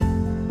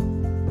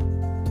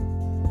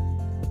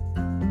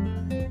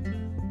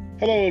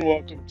Hello and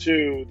welcome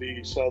to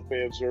the South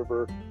Bay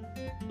Observer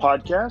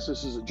podcast.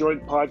 This is a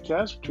joint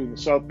podcast between the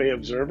South Bay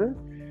Observer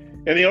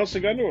and the El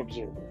Segundo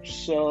Observer.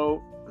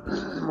 So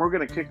we're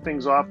going to kick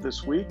things off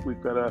this week.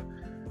 We've got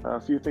a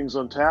few things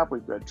on tap.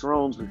 We've got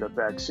drones, we've got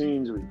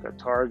vaccines, we've got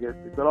Target,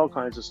 we've got all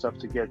kinds of stuff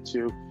to get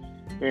to.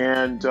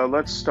 And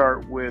let's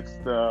start with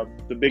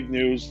the big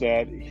news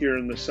that here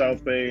in the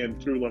South Bay and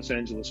through Los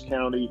Angeles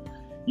County,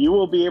 you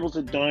will be able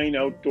to dine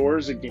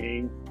outdoors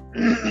again,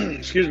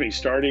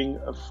 starting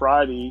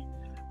Friday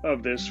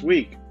of this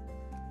week.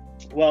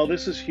 Well,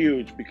 this is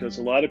huge because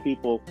a lot of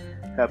people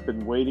have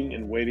been waiting.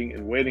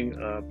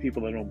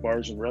 People that own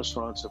bars and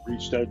restaurants have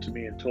reached out to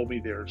me and told me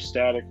they're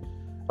ecstatic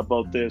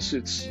about this.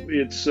 It's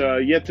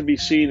yet to be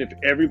seen if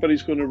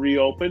everybody's going to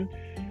reopen.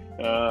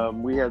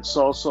 We had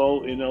Sol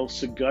Sol in El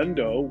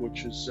Segundo,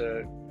 which is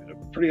a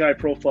pretty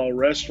high-profile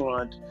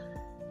restaurant,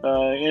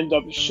 end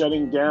up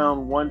shutting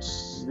down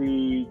once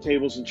the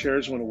tables and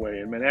chairs went away.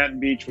 And Manhattan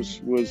Beach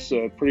was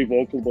pretty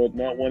vocal about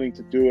not wanting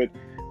to do it.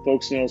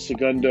 Folks in El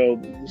Segundo,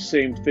 the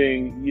same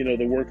thing. You know,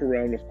 the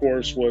workaround, of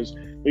course, was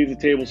leave the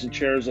tables and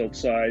chairs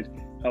outside.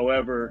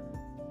 However,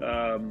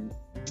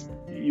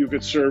 you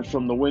could serve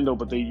from the window,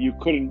 but you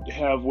couldn't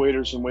have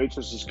waiters and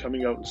waitresses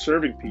coming out and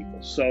serving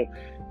people. So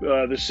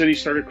the city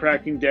started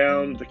cracking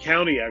down. The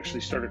county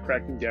actually started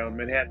cracking down.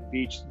 Manhattan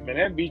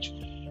Beach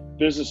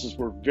businesses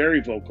were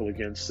very vocal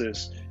against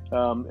this.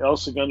 El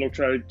Segundo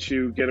tried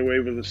to get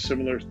away with a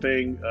similar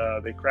thing.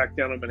 They cracked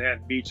down on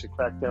Manhattan Beach. They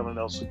cracked down on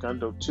El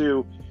Segundo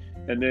too.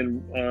 And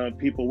then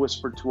people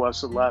whispered to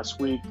us last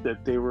week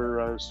that they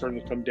were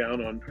starting to come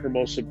down on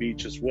Hermosa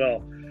Beach as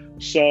well.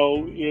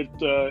 So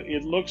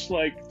it looks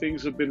like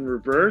things have been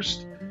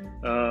reversed.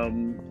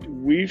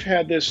 We've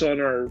had this on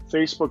our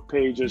Facebook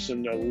pages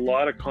and a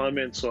lot of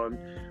comments on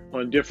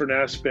different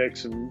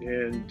aspects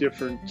and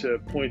different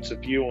points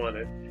of view on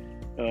it.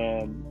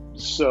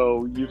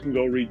 So you can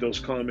go read those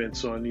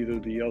comments on either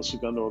the El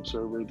Segundo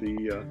Observer,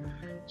 the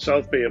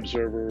South Bay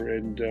Observer,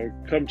 and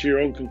come to your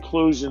own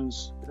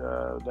conclusions.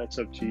 That's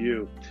up to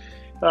you.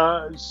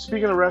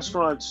 Speaking of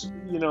restaurants,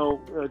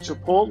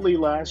 Chipotle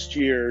last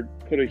year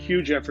put a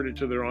huge effort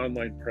into their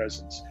online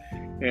presence,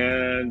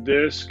 and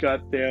this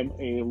got them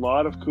a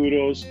lot of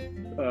kudos.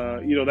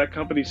 That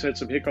company's had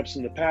some hiccups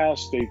in the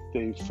past.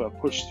 They've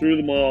pushed through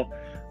them all.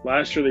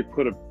 Last year they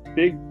put a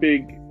big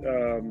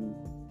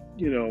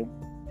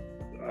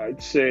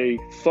I'd say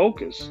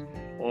focus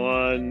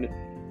on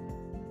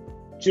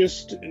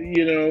just,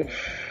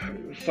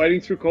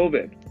 fighting through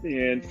COVID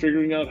and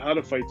figuring out how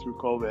to fight through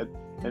COVID.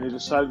 And they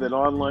decided that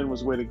online was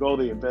the way to go.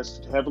 They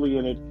invested heavily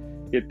in it.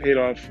 It paid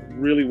off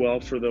really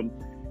well for them.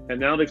 And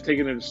now they've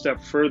taken it a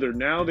step further.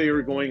 Now they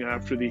are going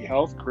after the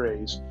health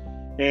craze.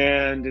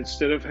 And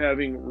instead of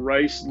having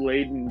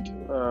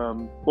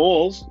rice-laden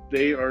bowls,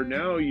 they are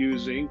now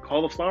using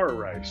cauliflower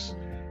rice.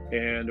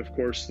 And of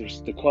course, the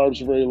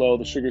carbs are very low,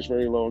 the sugar's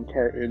very low in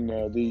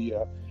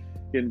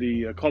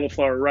the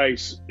cauliflower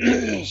rice.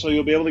 So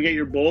you'll be able to get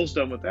your bowls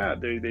done with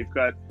that. They've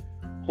got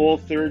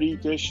Whole30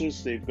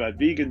 dishes, they've got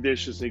vegan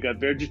dishes, they've got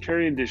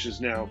vegetarian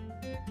dishes now.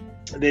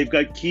 They've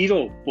got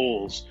keto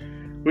bowls,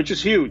 which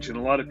is huge. And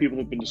a lot of people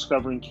have been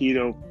discovering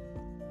keto.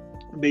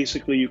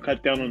 Basically, you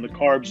cut down on the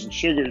carbs and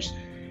sugars.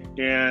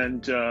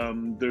 And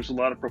there's a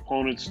lot of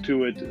proponents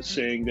to it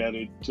saying that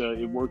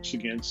it works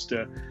against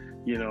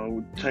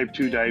type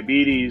 2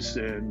 diabetes,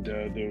 and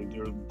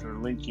they're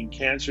linking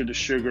cancer to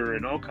sugar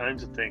and all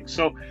kinds of things.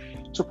 So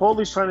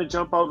Chipotle's trying to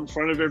jump out in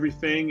front of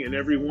everything and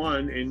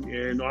everyone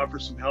and offer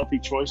some healthy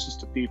choices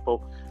to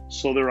people.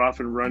 So they're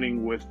often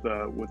running with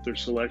their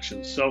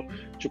selections. So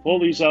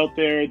Chipotle's out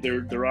there.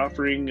 They're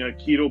offering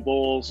keto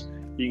bowls.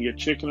 You can get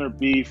chicken or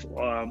beef,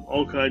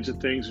 all kinds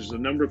of things. There's a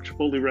number of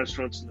Chipotle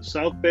restaurants in the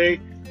South Bay.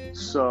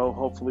 So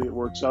hopefully it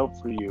works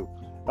out for you.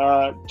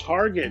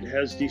 Target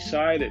has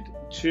decided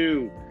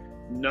to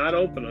not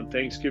open on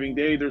Thanksgiving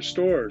Day their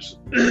stores.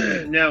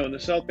 Now in the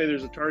South Bay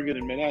there's a Target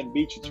in Manhattan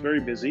Beach. It's very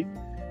busy.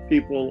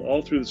 People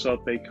all through the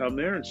South Bay come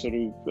there, and so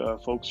do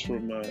folks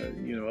from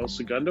El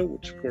Segundo,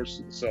 which of course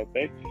is the South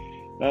Bay.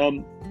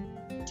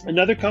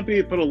 Another company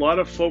that put a lot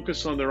of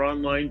focus on their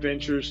online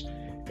ventures,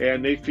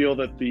 and they feel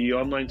that the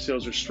online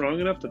sales are strong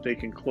enough that they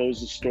can close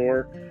the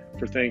store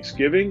for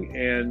Thanksgiving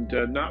and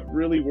not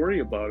really worry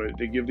about it.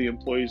 They give the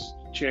employees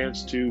a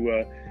chance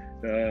to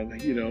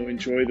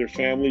enjoy their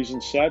families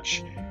and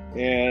such,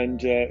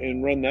 and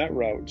run that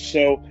route.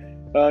 So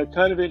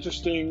kind of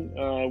interesting.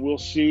 We'll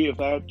see if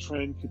that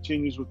trend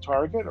continues with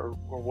Target or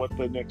what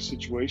the next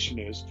situation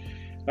is.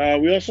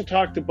 We also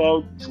talked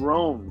about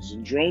drones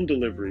and drone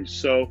deliveries.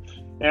 So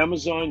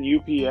Amazon,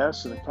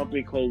 UPS, and a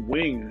company called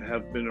Wing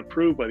have been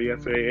approved by the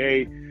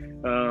FAA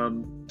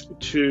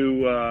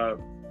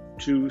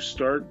to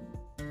start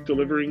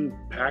delivering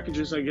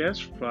packages, I guess,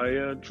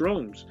 via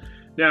drones.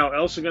 Now,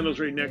 El Segundo's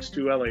right next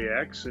to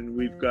LAX, and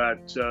we've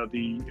got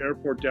the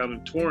airport down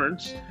in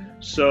Torrance.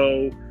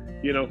 So,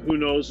 who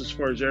knows as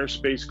far as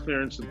airspace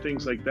clearance and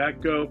things like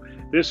that go.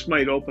 This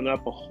might open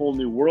up a whole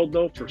new world,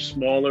 though, for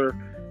smaller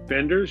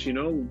vendors,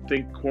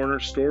 think corner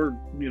store,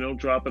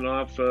 dropping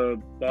off a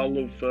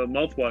bottle of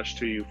mouthwash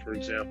to you, for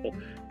example,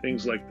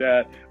 things like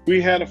that.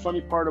 We had a funny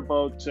part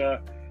about,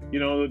 a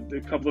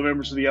couple of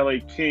members of the LA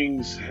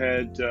Kings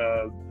had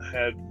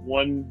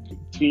one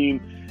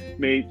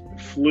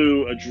teammate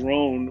flew a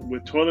drone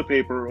with toilet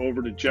paper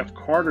over to Jeff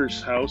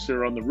Carter's house. They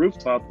were on the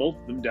rooftop, both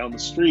of them down the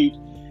street,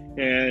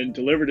 and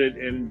delivered it,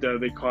 and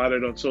they caught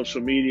it on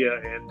social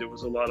media, and it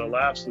was a lot of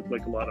laughs, looked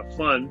like a lot of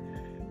fun.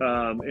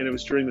 And it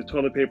was during the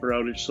toilet paper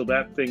outage, so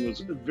that thing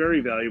was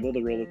very valuable,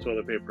 the roll of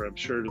toilet paper, I'm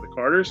sure, to the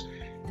Carters.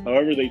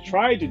 However, they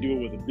tried to do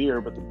it with a beer,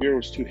 but the beer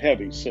was too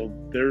heavy, so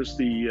there's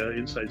the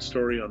inside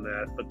story on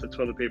that. But the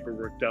toilet paper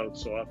worked out,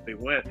 so off they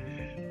went.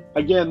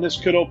 Again, this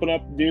could open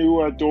up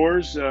new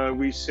doors.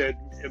 We said,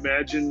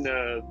 imagine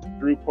the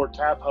Brewport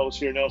Tap House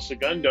here in El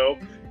Segundo.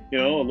 A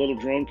little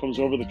drone comes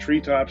over the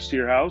treetops to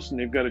your house, and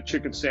they've got a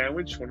chicken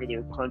sandwich, one of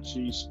their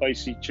crunchy,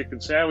 spicy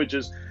chicken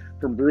sandwiches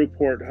from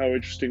Brewport. How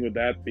interesting would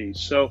that be?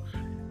 So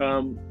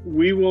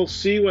we will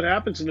see what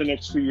happens in the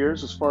next few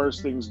years as far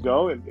as things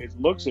go. It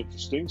looks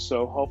interesting,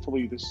 so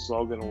hopefully this is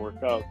all going to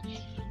work out.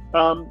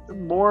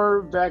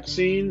 More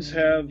vaccines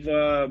are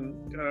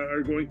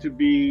going to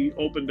be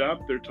opened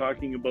up. They're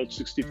talking about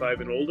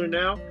 65 and older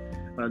now.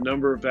 A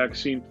number of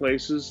vaccine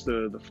places.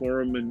 The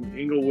Forum in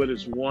Inglewood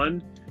is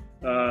one.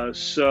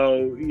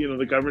 So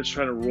the government's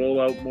trying to roll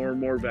out more and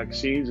more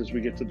vaccines as we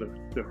get to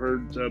the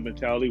herd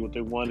mentality. What they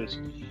want is,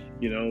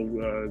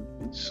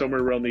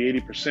 somewhere around the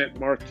 80%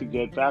 mark to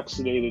get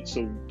vaccinated,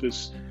 so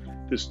this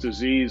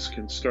disease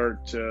can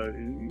start,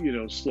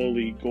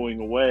 slowly going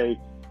away.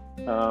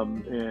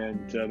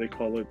 And they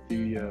call it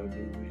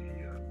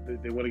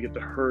they want to get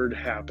the herd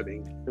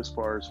happening as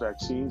far as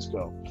vaccines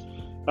go.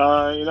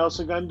 In El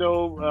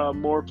Segundo,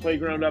 more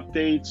playground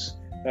updates.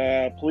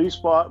 Police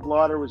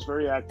blotter was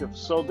very active.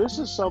 So this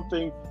is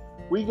something,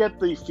 we get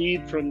the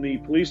feed from the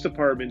police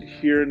department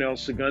here in El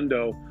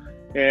Segundo,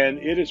 and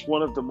it is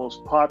one of the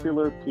most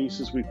popular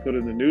pieces we put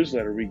in the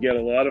newsletter. We get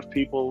a lot of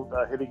people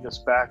hitting us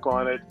back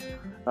on it,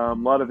 a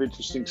lot of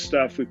interesting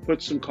stuff. We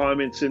put some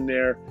comments in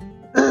there.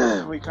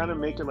 We kind of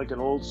make it like an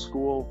old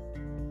school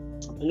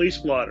police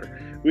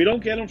blotter. We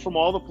don't get them from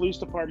all the police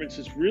departments.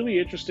 It's really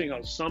interesting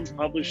how some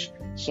publish,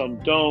 some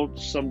don't,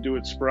 some do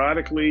it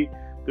sporadically.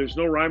 There's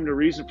no rhyme or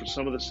reason for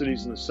some of the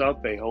cities in the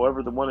South Bay.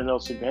 However, the one in El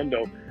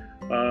Segundo,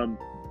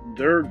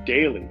 they're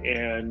daily,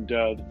 and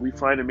we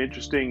find them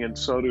interesting, and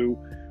so do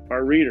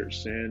our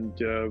readers. And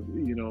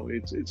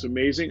it's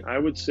amazing. I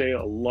would say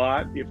a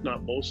lot, if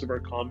not most, of our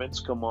comments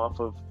come off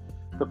of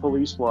the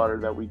police blotter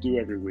that we do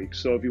every week.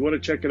 So if you want to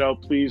check it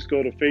out, please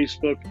go to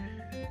Facebook,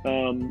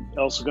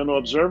 El Segundo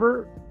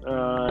Observer,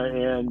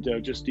 and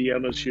just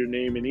DM us your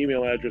name and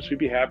email address. We'd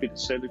be happy to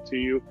send it to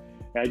you,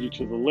 add you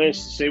to the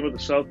list. Same with the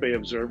South Bay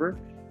Observer,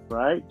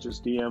 right?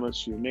 Just DM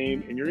us your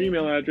name and your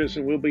email address,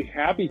 and we'll be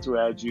happy to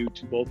add you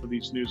to both of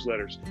these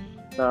newsletters.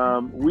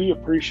 We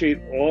appreciate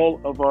all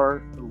of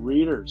our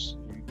readers.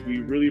 We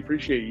really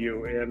appreciate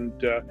you, and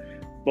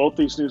both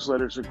these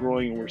newsletters are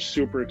growing, and we're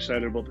super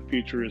excited about the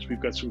future as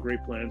we've got some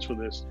great plans for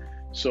this.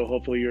 So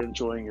hopefully you're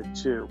enjoying it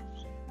too.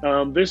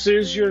 This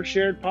is your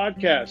shared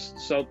podcast,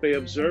 South Bay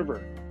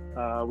Observer.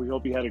 We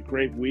hope you had a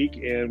great week,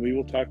 and we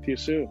will talk to you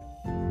soon.